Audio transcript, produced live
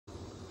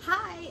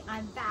Hey,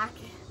 I'm back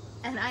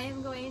and I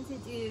am going to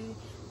do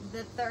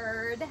the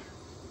third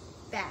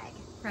bag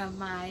from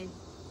my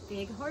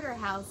big hoarder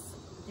house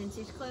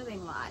vintage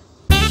clothing lot.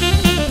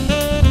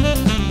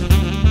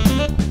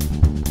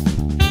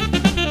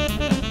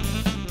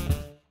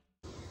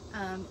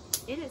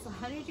 It is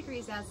 100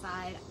 degrees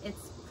outside.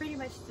 It's pretty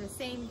much the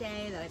same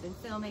day that I've been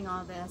filming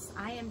all this.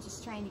 I am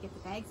just trying to get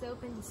the bags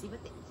open to see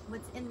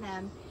what's in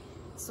them,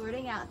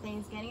 sorting out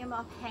things, getting them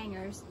off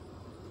hangers,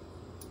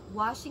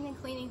 washing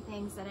and cleaning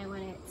things that I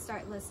want to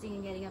start listing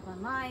and getting up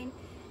online,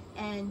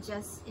 and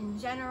just in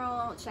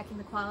general checking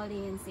the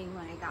quality and seeing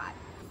what I got.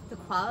 The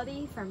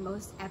quality for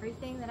most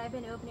everything that I've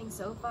been opening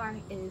so far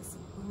is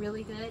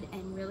really good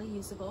and really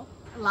usable.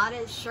 A lot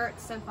of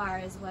shirts so far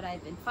is what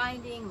I've been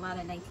finding, a lot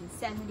of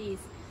 1970s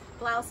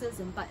blouses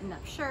and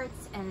button-up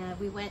shirts, and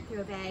we went through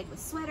a bag with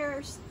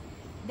sweaters.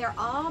 They're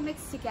all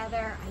mixed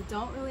together. I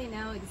don't really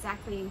know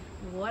exactly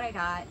what I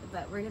got,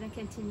 but we're going to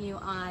continue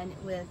on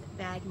with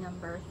bag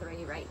number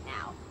 3 right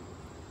now.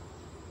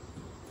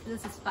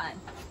 This is fun.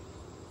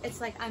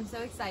 It's like, I'm so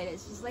excited.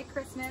 It's just like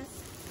Christmas,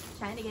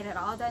 trying to get it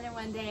all done in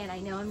one day, and I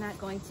know I'm not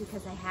going to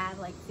because I have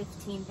like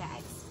 15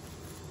 bags.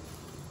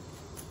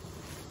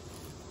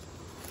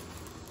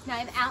 Now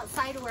I'm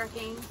outside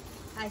working.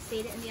 I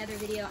stated in the other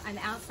video, I'm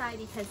outside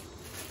because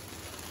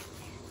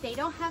they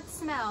don't have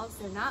smells,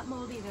 they're not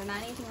moldy, they're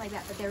not anything like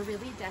that, but they're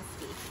really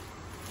dusty.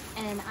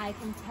 And I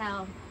can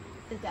tell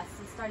the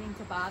dust is starting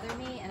to bother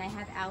me and I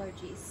have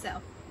allergies.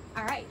 So,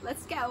 all right,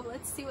 let's go.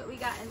 Let's see what we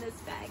got in this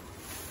bag.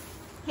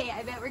 Hey,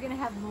 I bet we're gonna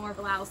have more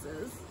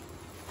blouses.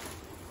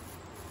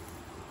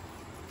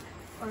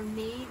 Or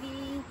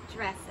maybe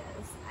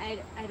dresses, I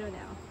don't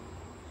know.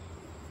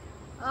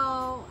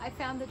 Oh, I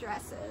found the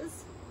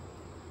dresses.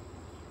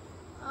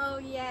 Oh,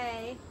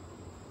 yay.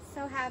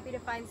 So happy to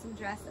find some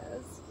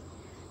dresses.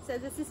 So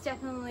this is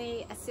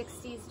definitely a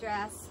 60s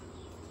dress.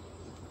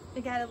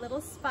 We got a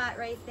little spot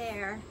right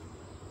there.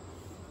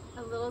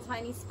 A little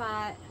tiny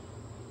spot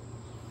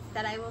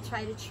that I will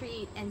try to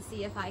treat and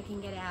see if I can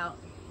get out.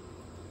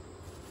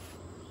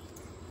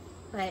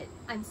 But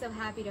I'm so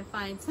happy to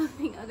find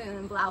something other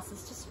than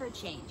blouses just for a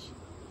change.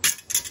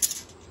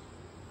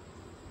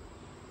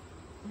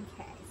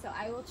 Okay, so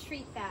I will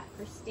treat that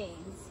for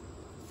stains.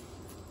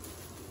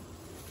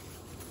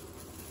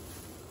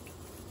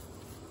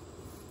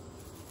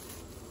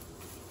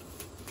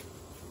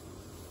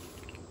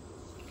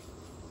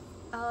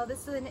 Oh,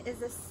 this one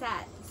is a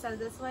set. So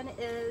this one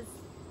is,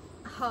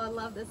 oh, I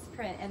love this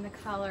print and the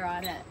color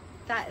on it.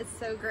 That is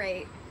so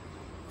great.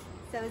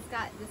 So it's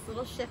got this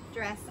little shift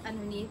dress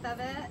underneath of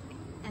it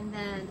and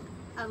then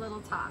a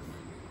little top.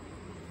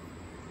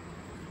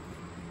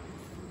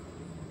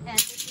 And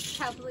this is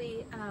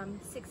probably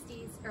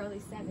 60s, early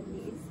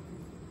 70s.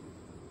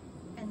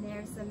 And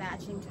there's the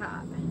matching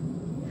top.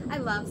 I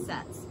love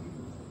sets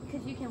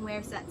because you can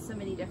wear sets so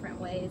many different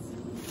ways.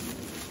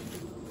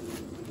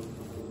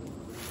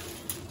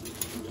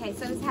 Okay,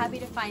 so I was happy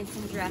to find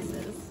some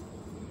dresses.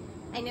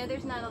 I know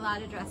there's not a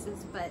lot of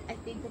dresses, but I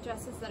think the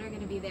dresses that are going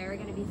to be there are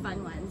going to be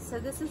fun ones. So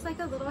this is like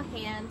a little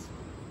hand,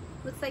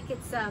 looks like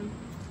it's a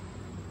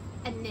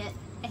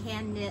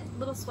hand knit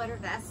little sweater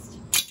vest.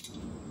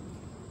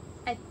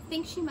 I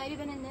think she might have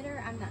been a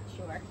knitter, I'm not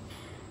sure.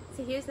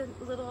 So here's a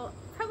little,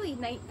 probably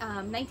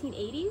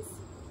 1980s,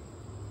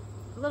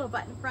 a little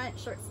button front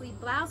short sleeve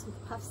blouse with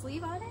puff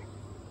sleeve on it.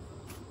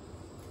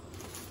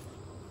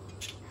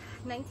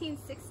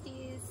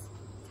 1960s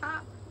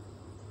top,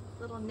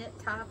 little knit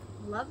top.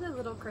 Love the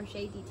little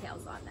crochet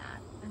details on that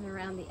and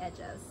around the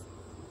edges.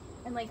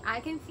 And like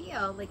I can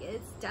feel like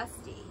it's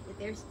dusty, that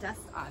there's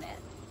dust on it.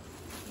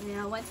 You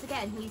know, once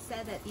again, he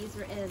said that these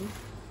were and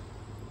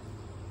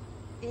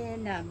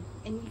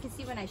you can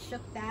see when I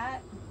shook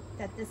that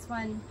this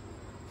one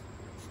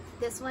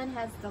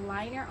has the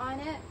liner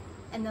on it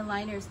and the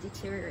liner is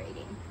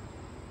deteriorating.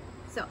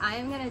 So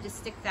I'm gonna just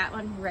stick that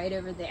one right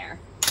over there.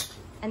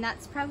 And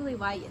that's probably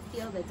why you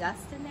feel the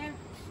dust in there,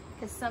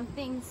 because some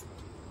things,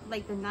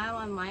 like the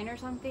nylon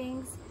liners on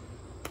things,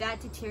 that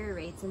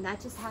deteriorates, and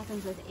that just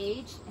happens with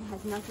age. It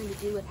has nothing to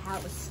do with how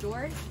it was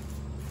stored.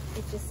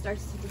 It just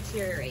starts to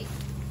deteriorate.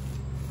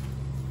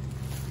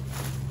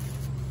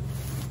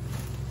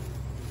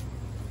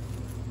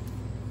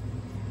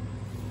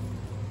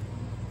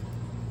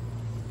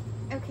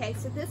 Okay,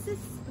 so this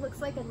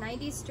looks like a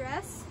 90s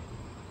dress.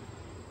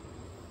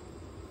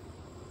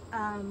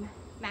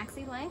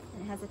 Maxi length,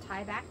 and it has a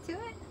tie back to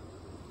it.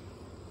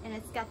 And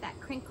it's got that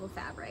crinkle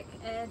fabric.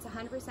 And it's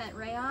 100%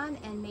 rayon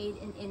and made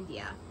in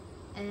India.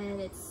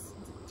 And its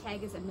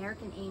tag is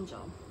American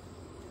Angel.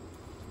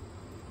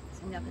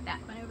 So I'm gonna put that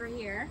one over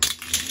here.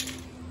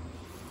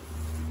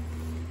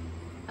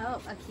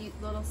 Oh, a cute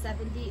little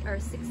 70s or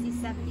 60s,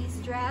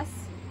 70s dress.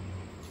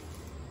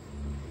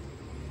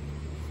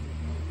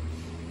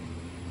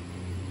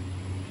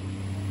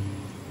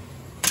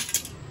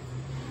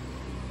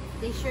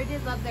 They sure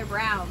did love their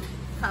brown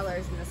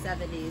colors in the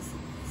 70s,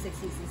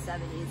 60s and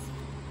 70s.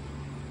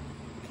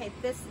 Okay,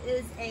 this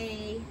is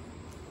a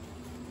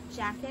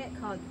jacket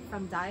called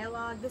From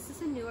Dialogue. This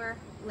is a newer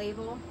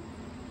label.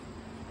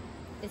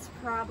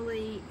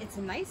 It's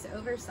a nice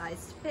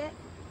oversized fit,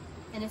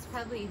 and it's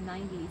probably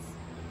 90s.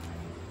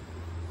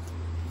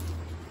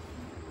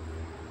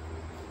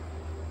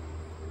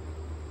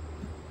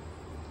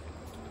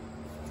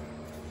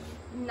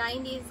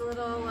 '90s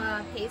little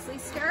paisley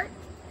skirt.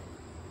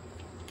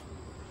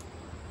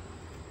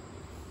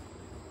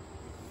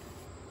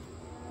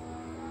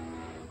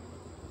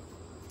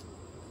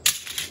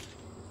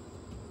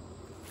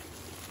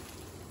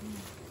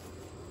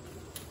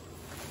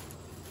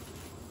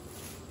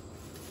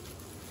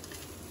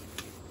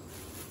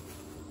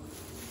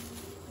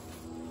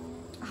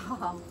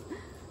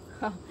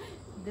 Oh,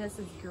 this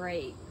is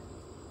great.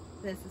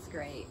 This is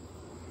great.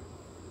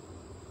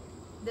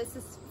 This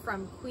is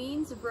from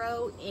Queens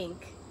Row Inc.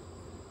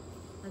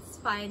 Let's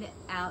find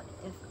out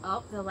if,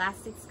 oh, the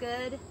elastic's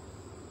good.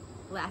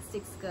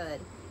 Elastic's good.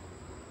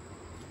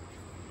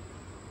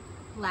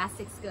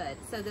 Elastic's good.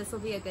 So this will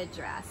be a good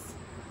dress.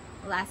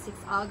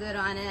 Elastic's all good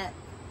on it.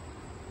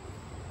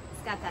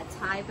 It's got that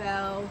tie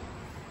bow.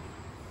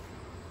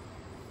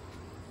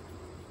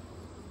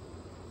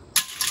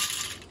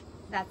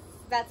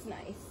 That's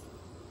nice.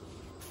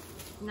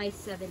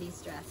 Nice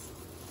 70s dress.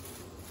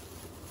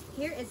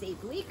 Here is a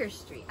Bleecker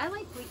Street. I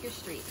like Bleecker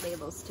Street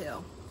labels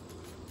too.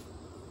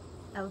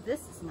 Oh,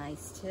 this is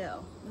nice too.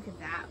 Look at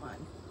that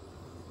one.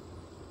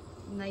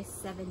 Nice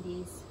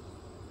 70s.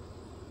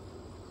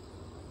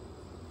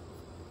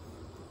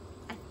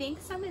 I think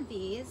some of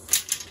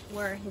these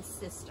were his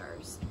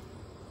sisters.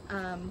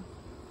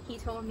 He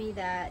told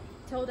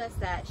us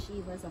that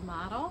she was a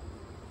model.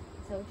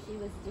 So she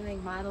was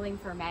doing modeling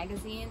for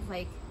magazines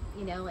like,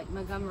 you know, like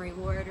Montgomery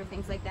Ward or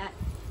things like that.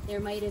 There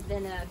might have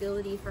been an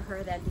ability for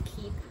her then to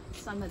keep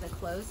some of the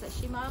clothes that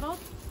she modeled.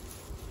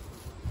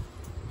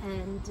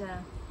 And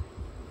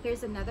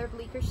here's another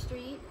Bleecker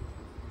Street,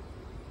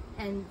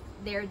 and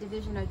they're a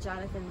division of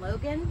Jonathan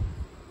Logan.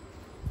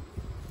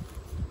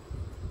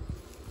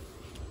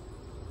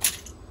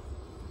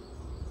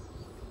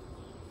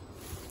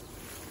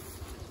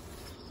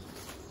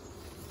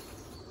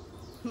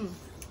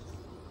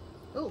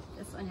 Oh,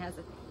 this one has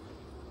a,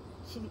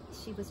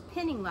 she was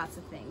pinning lots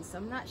of things, so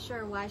I'm not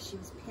sure why she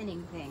was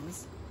pinning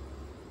things.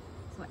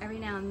 So every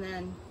now and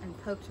then I'm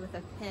poked with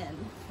a pin.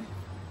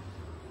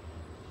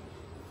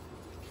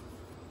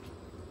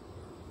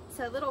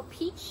 So a little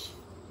peach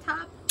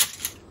top.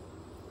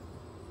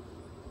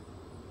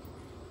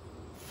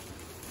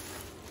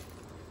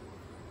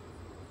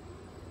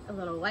 A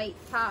little white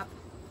top,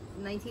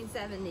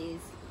 1970s.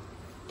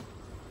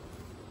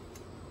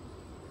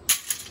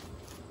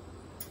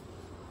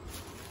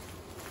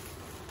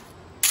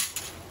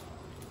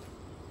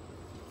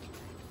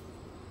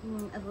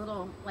 A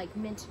little like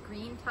mint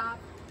green top.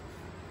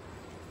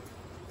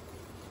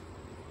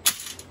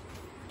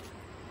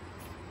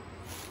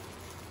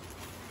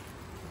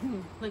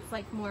 Looks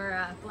like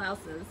more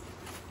blouses.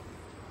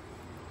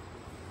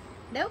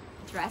 Nope,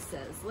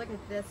 dresses. Look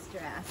at this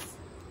dress.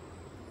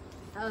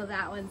 Oh,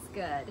 that one's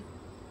good.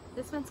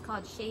 This one's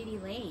called Shady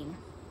Lane,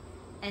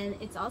 and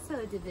it's also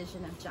a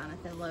division of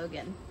Jonathan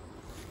Logan.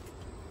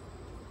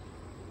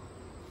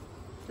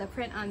 The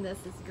print on this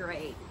is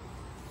great.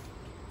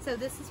 So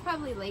this is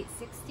probably late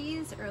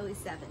 60s, early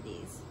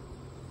 70s.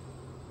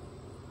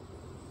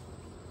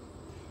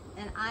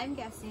 And I'm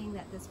guessing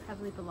that this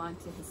probably belonged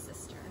to his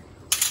sister.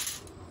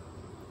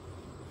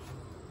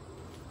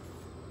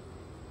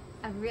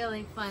 A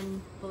really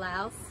fun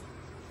blouse.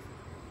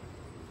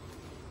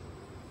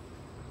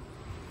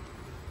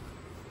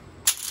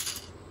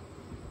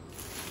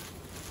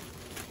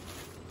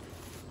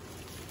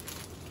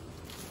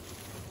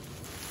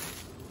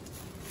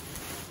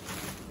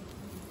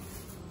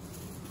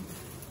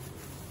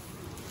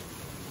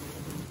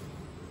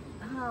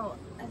 Oh,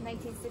 a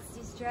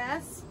 1960s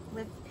dress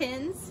with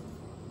pins.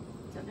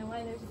 Don't know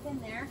why there's a pin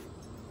there.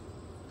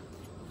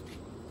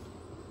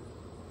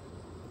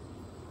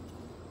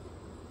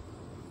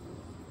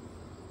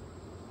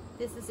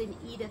 This is an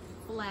Edith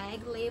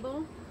Flagg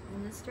label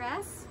in this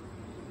dress.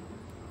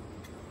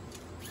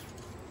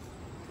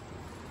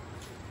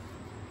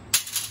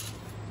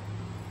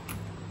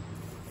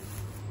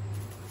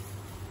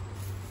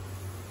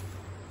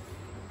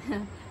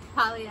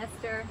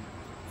 Polyester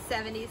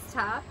 70s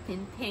top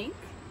in pink.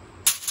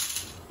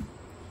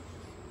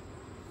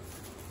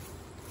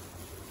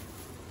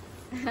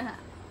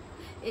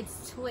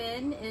 It's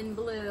twin in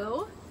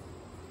blue.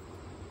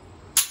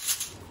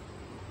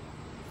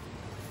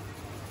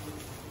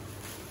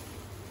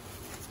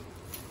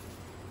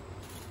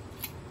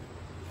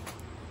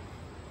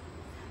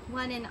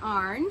 One in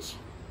orange.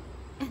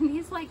 And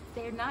these, like,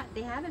 they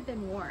haven't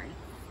been worn.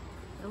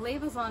 The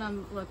labels on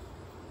them look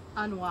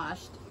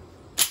unwashed.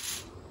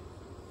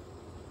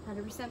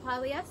 100%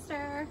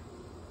 polyester.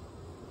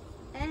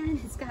 And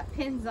it's got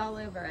pins all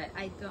over it.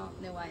 I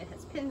don't know why it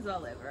has pins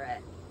all over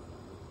it.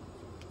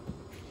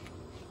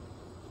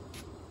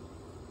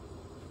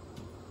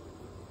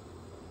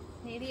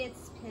 Maybe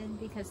it's pinned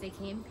because they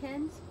came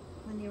pinned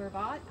when they were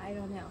bought. I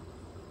don't know.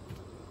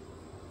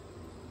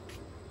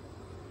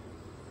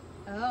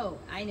 Oh,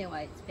 I know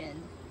why it's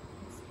pinned.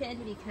 It's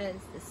pinned because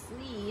the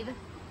sleeve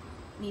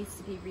needs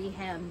to be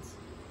re-hemmed.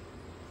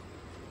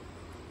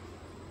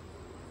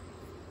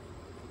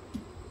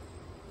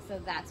 So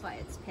that's why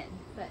it's pinned,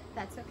 but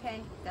that's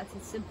okay. That's a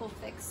simple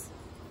fix.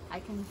 I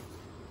can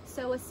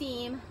sew a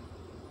seam.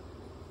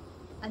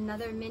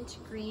 Another mint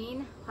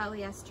green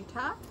polyester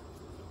top.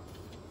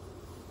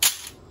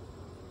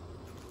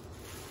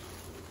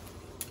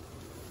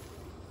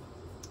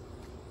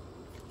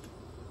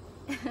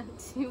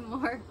 Two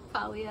more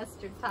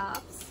polyester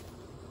tops.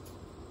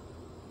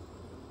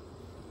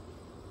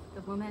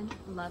 The woman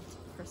loved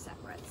her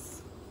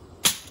separates.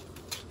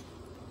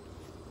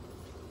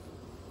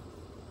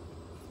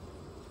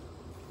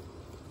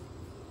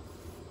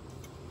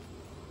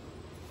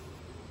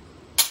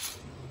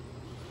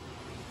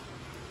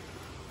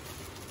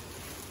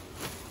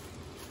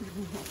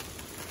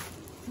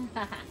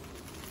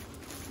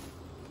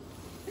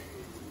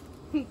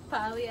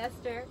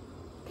 Polyester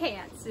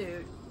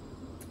pantsuit.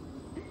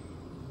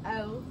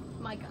 Oh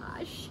my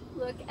gosh,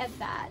 look at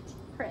that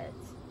print.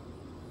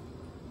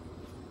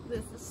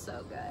 This is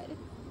so good.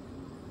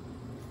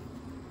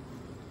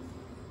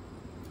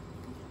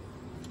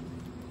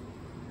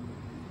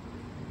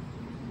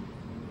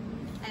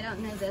 I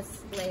don't know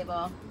this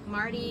label.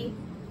 Marty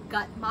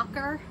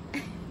Gutmacher.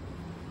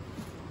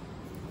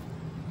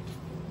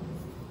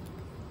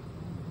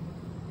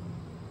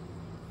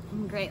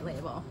 Great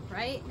label,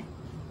 right?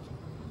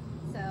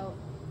 So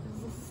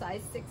this is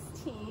size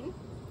 16.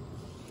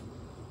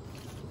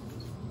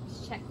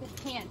 Just check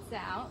the pants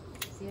out,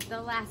 see if the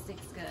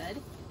elastic's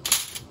good.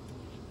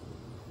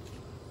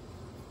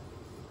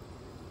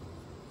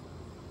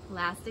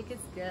 Elastic is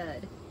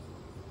good.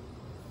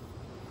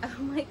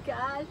 Oh my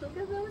gosh, look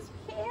at those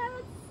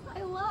pants.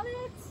 I love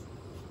it.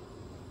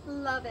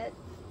 Love it.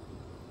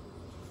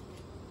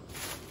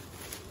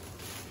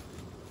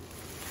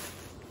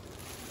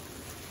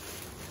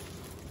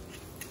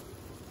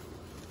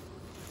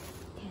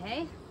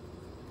 Okay,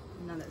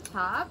 another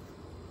top.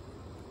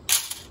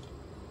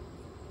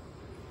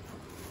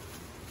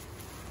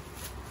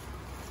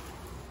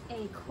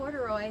 A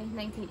corduroy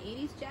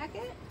 1980s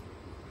jacket.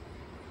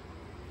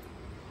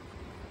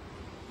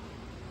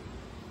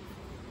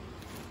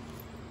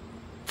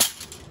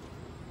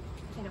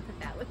 I'm gonna put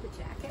that with the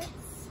jackets.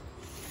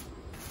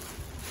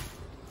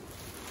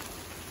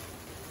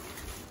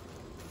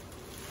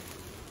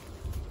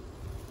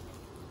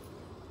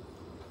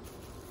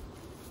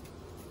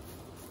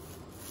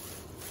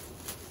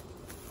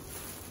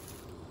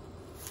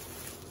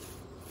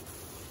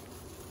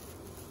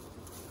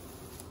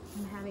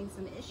 I'm having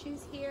some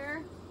issues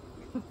here.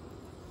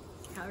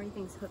 How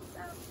everything's hooked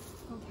up.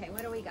 Okay,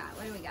 what do we got?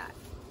 What do we got?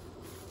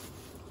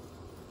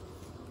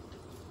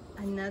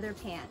 Another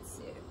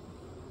pantsuit.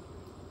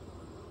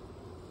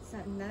 So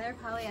another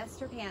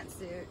polyester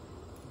pantsuit.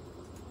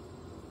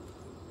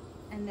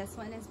 And this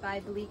one is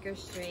by Bleecker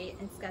Street.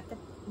 It's got the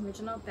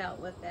original belt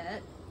with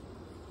it.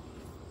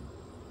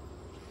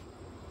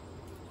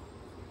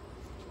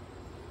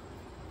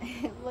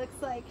 It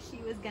looks like she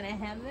was gonna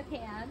hem the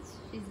pants.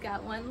 She's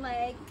got one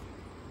leg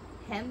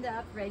hemmed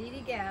up, ready to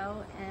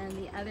go, and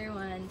the other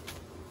one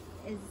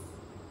is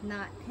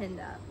not pinned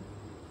up.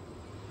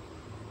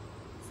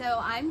 So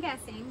I'm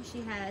guessing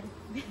she had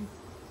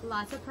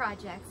lots of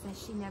projects that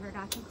she never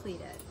got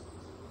completed.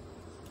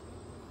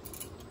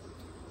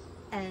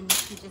 And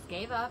she just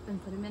gave up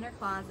and put them in her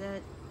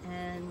closet,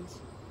 and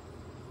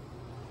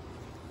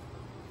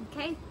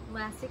okay,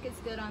 elastic is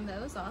good on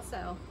those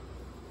also.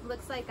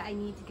 Looks like I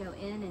need to go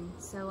in and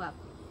sew up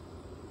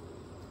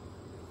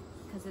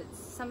because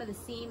some of the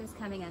seam is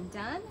coming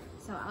undone,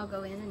 so I'll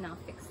go in and I'll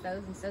fix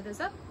those and sew those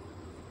up.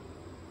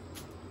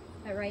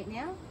 But right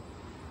now,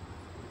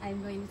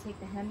 I'm going to take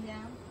the hem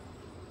down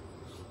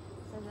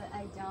so that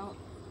I don't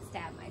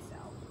stab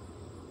myself.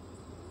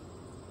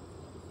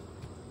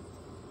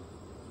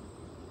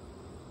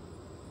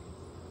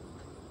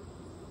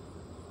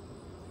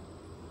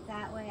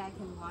 That way I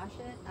can wash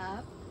it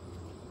up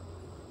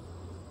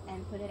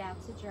and put it out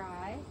to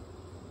dry.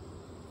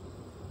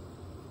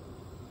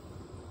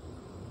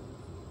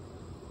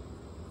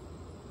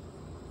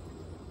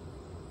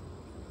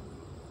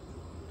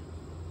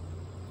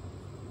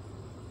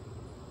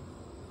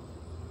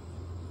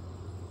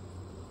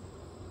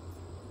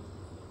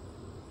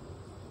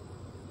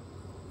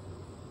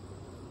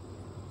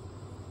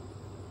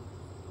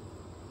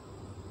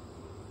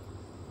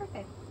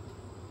 Perfect.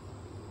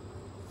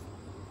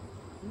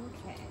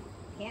 Okay,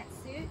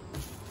 pantsuit.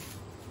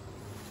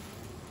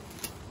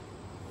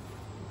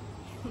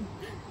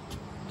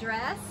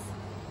 Dress,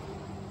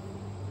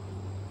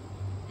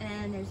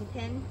 and there's a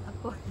pin,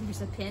 of course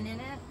there's a pin in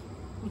it.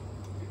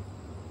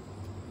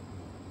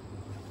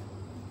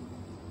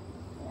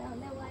 I don't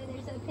know why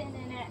there's a pin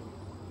in it.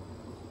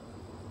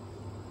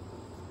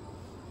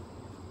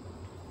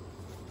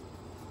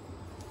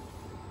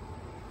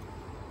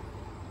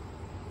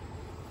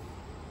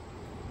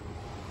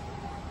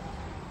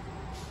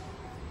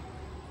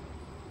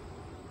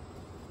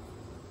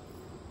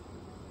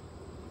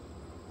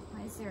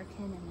 Why is there a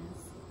pin in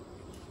this?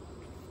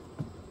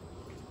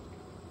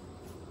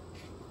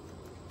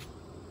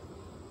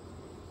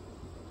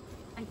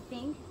 I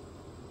think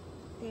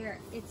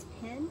it's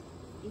pinned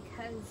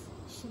because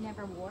she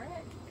never wore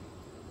it.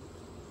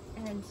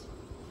 And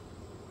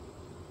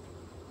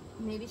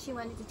maybe she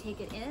wanted to take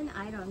it in,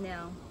 I don't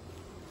know.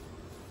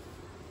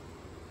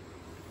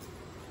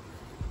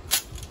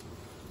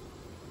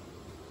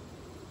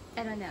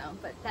 I don't know,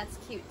 but that's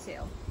cute too.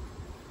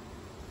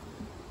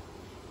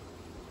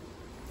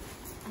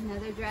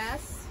 Another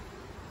dress.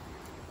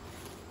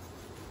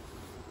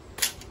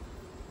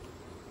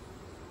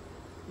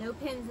 No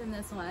pins in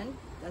this one.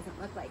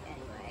 Doesn't look like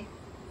anyway.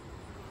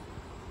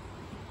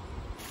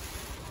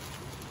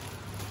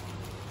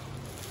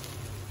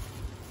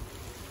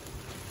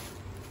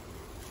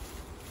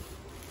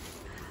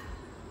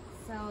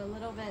 So a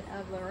little bit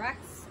of Lurex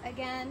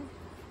again.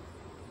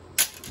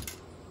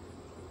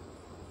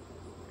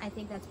 I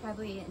think that's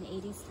probably an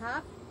 80s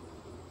top.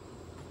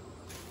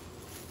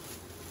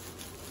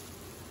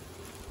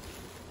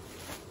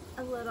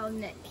 A little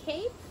knit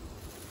cape.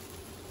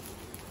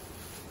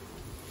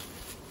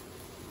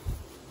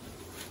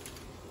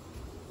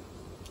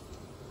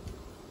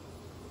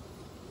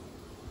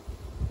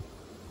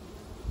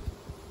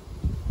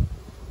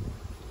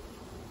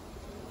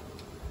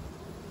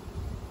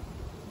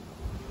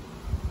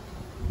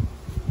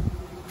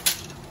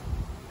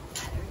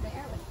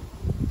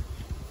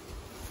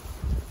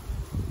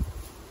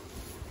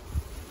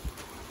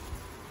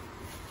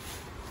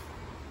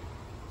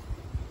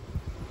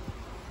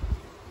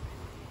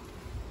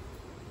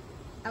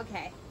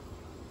 Okay,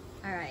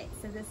 all right,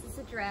 so this is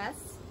a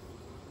dress.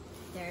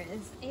 There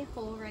is a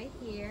hole right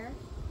here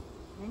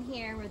and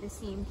here where the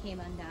seam came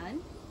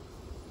undone.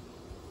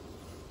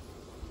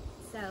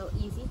 So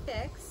easy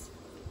fix.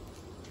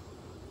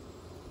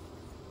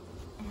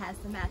 It has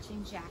the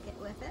matching jacket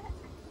with it.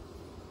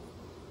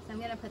 So I'm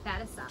gonna put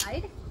that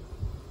aside.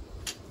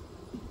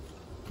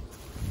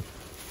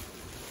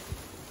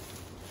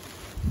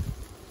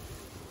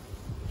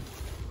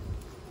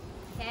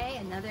 Okay,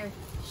 another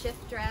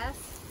shift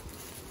dress.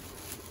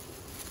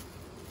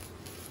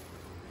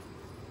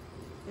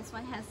 This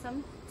one has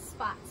some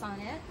spots on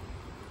it.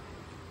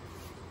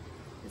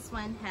 This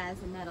one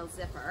has a metal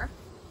zipper.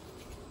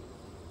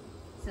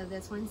 So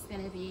this one's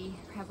going to be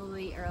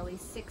probably early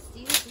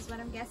 60s is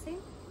what I'm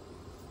guessing.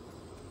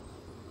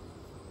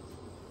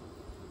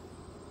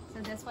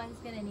 So this one's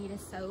going to need a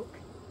soak.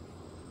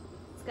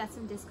 It's got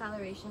some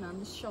discoloration on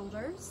the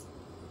shoulders.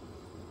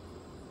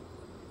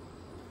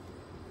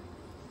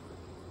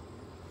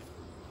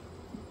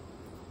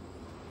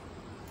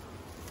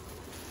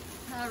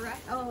 All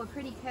right, oh, a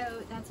pretty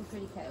coat. That's a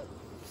pretty coat.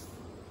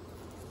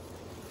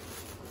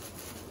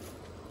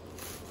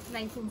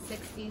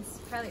 1960s,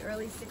 probably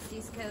early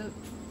 60s coat.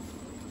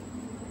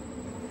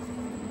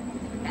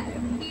 Put that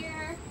over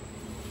here.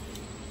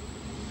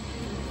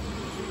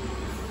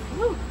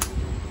 Woo!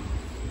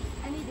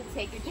 I need to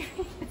take a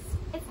drink.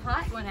 It's a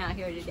hot one out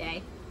here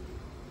today.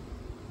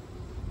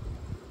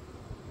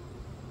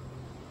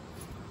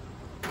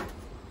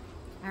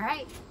 All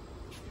right,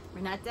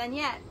 we're not done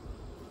yet.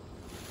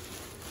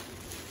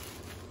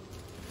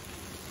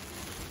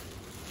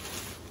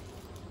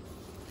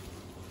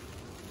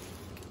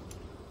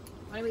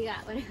 What do we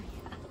got? What do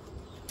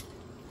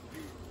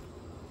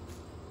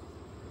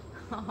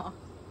we got? Oh,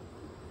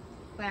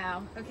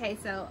 wow. Okay,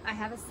 so I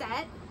have a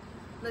set.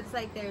 Looks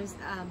like there's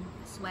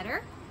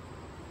sweater.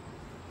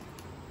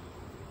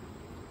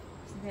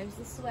 So there's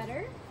the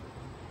sweater.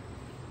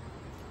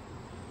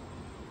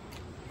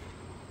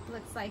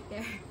 Looks like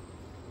there.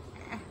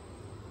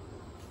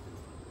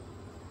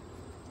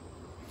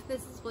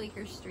 This is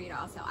Bleecker Street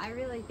also. I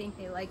really think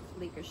they like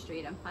Bleecker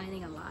Street. I'm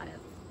finding a lot of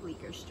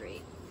Bleecker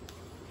Street.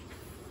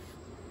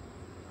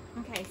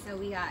 Okay, so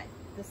we got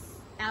this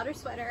outer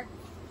sweater,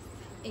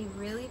 a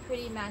really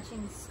pretty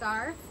matching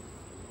scarf.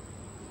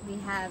 We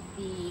have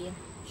the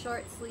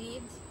short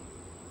sleeved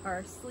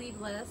or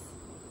sleeveless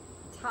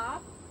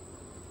top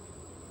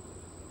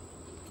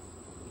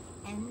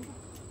and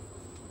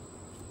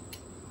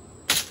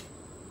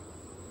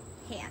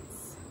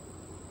pants.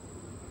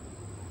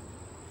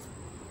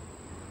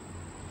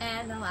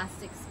 And the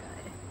elastic's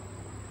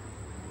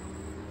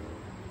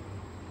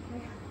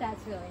good.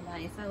 That's really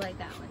nice. I like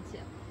that one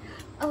too.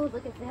 Oh,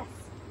 look at this.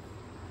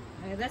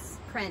 Look at this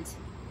print.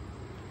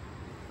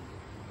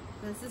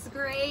 This is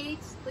great.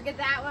 Look at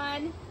that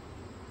one.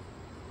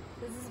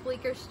 This is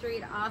Bleecker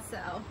Street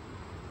also.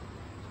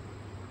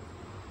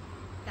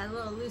 Got a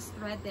little loose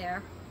thread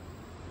there.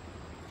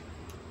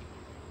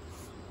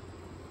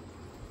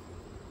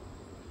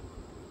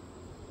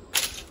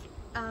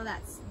 Oh,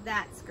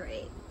 that's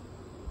great.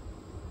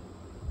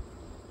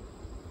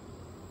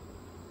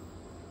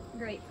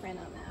 Great print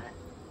on that.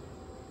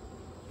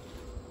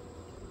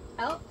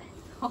 Oh,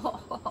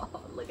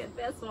 look at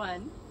this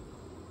one.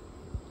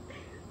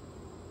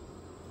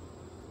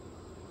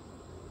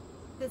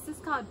 This is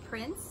called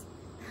Prince,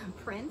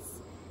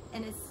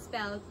 and it's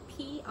spelled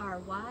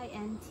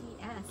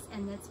P-R-Y-N-T-S,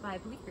 and it's by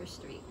Bleecker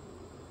Street.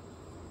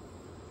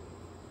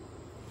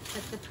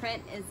 But the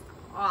print is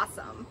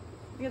awesome.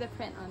 Look at the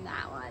print on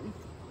that one.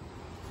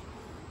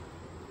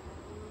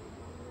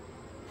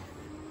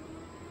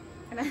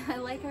 And I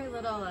like her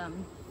little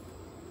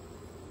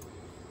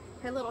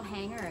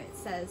hanger. It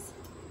says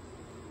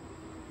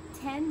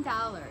 $10,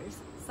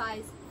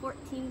 size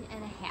 14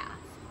 and a half.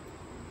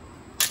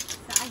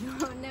 So I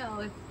don't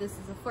know if this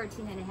is a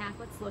 14 and a half.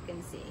 Let's look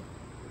and see.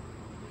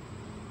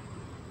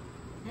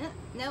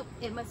 Nope,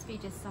 it must be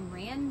just some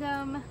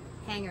random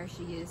hanger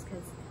she used,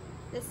 because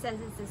this says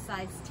it's a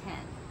size 10.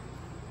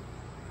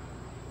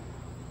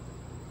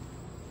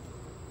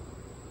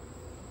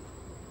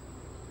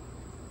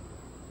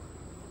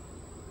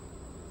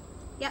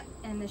 Yep,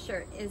 and the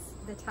shirt is,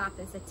 the top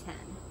is a 10.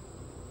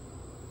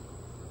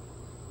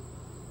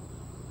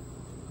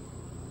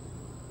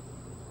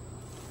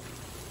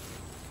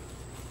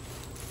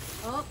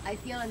 Oh, I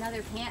feel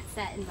another pant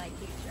set in my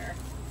picture.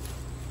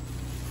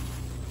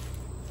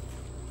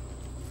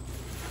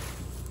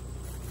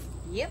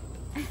 Yep.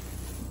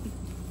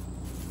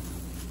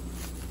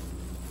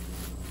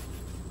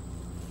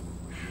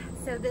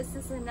 So this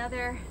is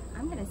another,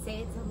 I'm gonna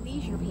say it's a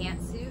leisure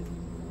pantsuit.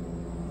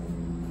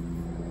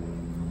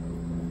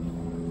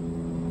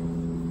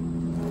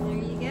 There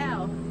you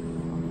go.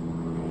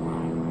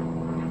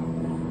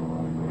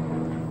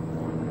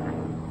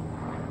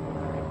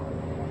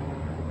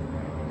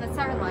 That's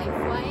our life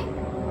flight.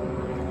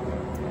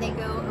 They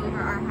go over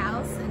our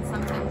house, and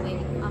sometimes they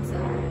also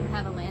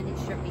have a landing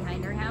strip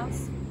behind our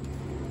house.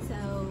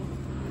 So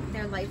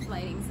they're life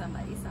flighting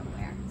somebody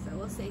somewhere. So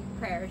we'll say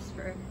prayers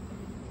for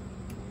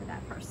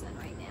that person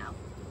right now.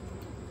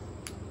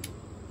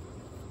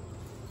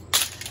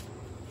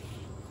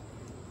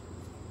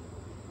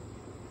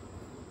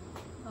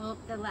 Oh,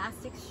 the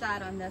elastic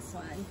shot on this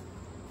one.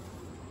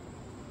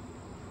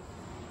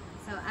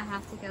 So I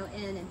have to go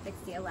in and fix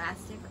the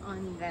elastic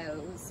on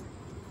those.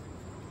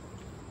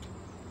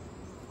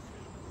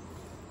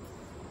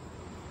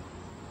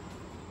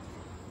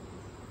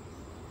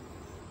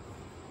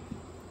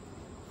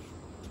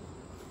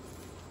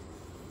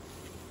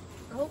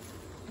 Oh,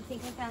 I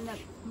think I found the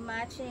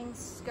matching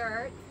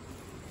skirt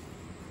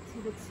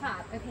to the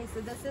top. Okay,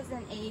 so this is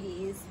an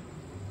 80s.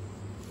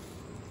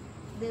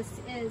 This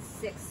is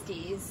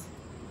 60s,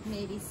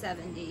 maybe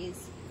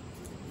 70s.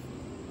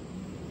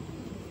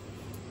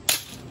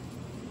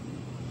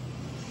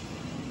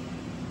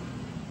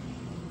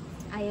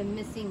 I am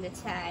missing the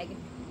tag,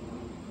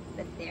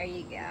 but there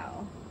you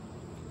go.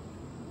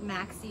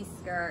 Maxi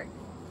skirt.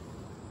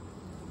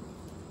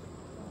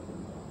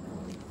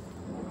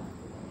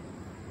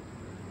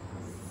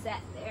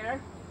 Set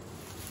there.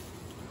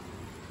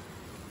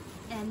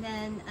 And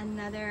then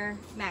another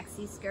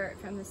maxi skirt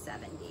from the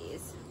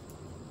 70s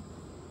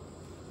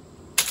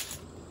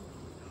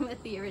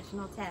with the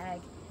original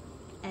tag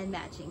and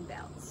matching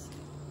belts.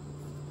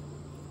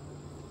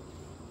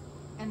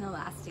 And the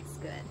elastic's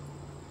good.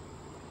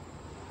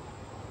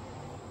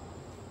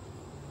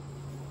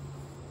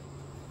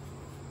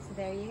 So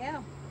there you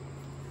go.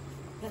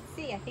 Let's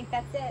see, I think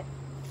that's it.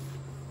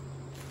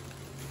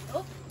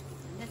 Oh,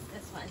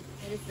 this one.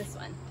 It is this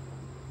one.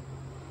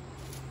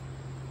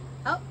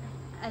 Oh,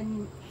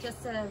 and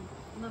just a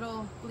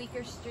little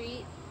Bleecker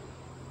Street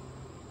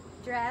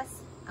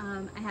dress.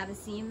 I have a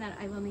seam that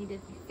I will need to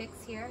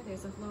fix here.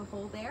 There's a little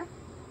hole there,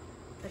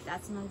 but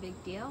that's not a big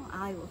deal.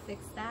 I will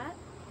fix that.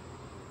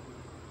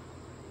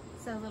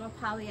 So a little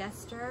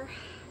polyester,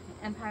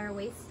 Empire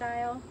waist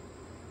style,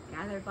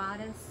 gathered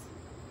bodice,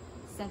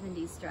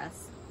 70s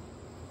dress.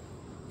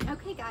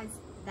 Okay guys,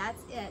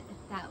 that's it.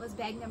 That was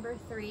bag number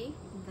 3.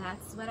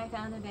 That's what I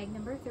found in bag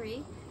number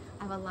 3.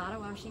 I have a lot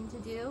of washing to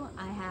do.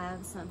 I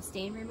have some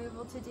stain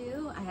removal to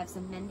do. I have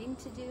some mending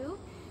to do.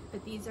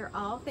 But these are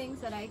all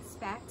things that I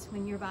expect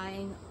when you're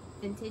buying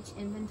vintage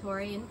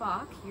inventory in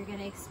bulk. You're going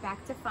to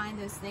expect to find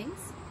those things.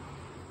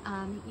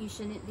 You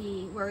shouldn't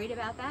be worried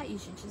about that. You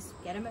should just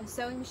get a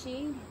sewing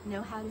machine,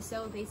 know how to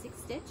sew a basic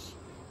stitch,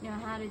 know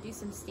how to do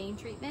some stain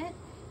treatment,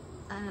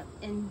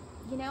 and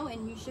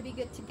you should be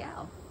good to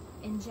go.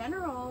 In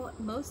general,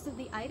 most of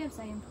the items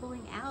I am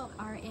pulling out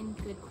are in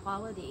good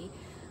quality.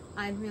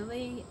 I'm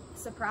really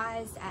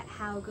surprised at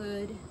how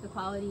good the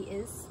quality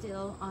is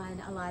still on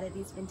a lot of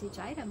these vintage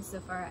items so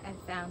far. I've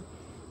found,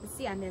 let's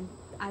see,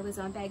 I was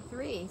on bag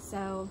 3,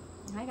 so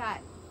I got,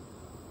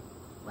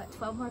 what,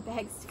 12 more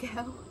bags to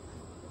go?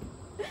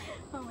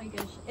 Oh my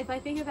gosh. If I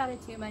think about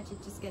it too much,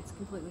 it just gets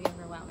completely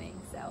overwhelming.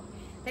 So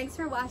thanks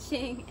for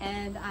watching,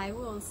 and I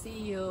will see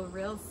you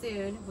real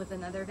soon with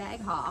another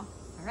bag haul.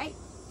 All right,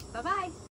 bye-bye.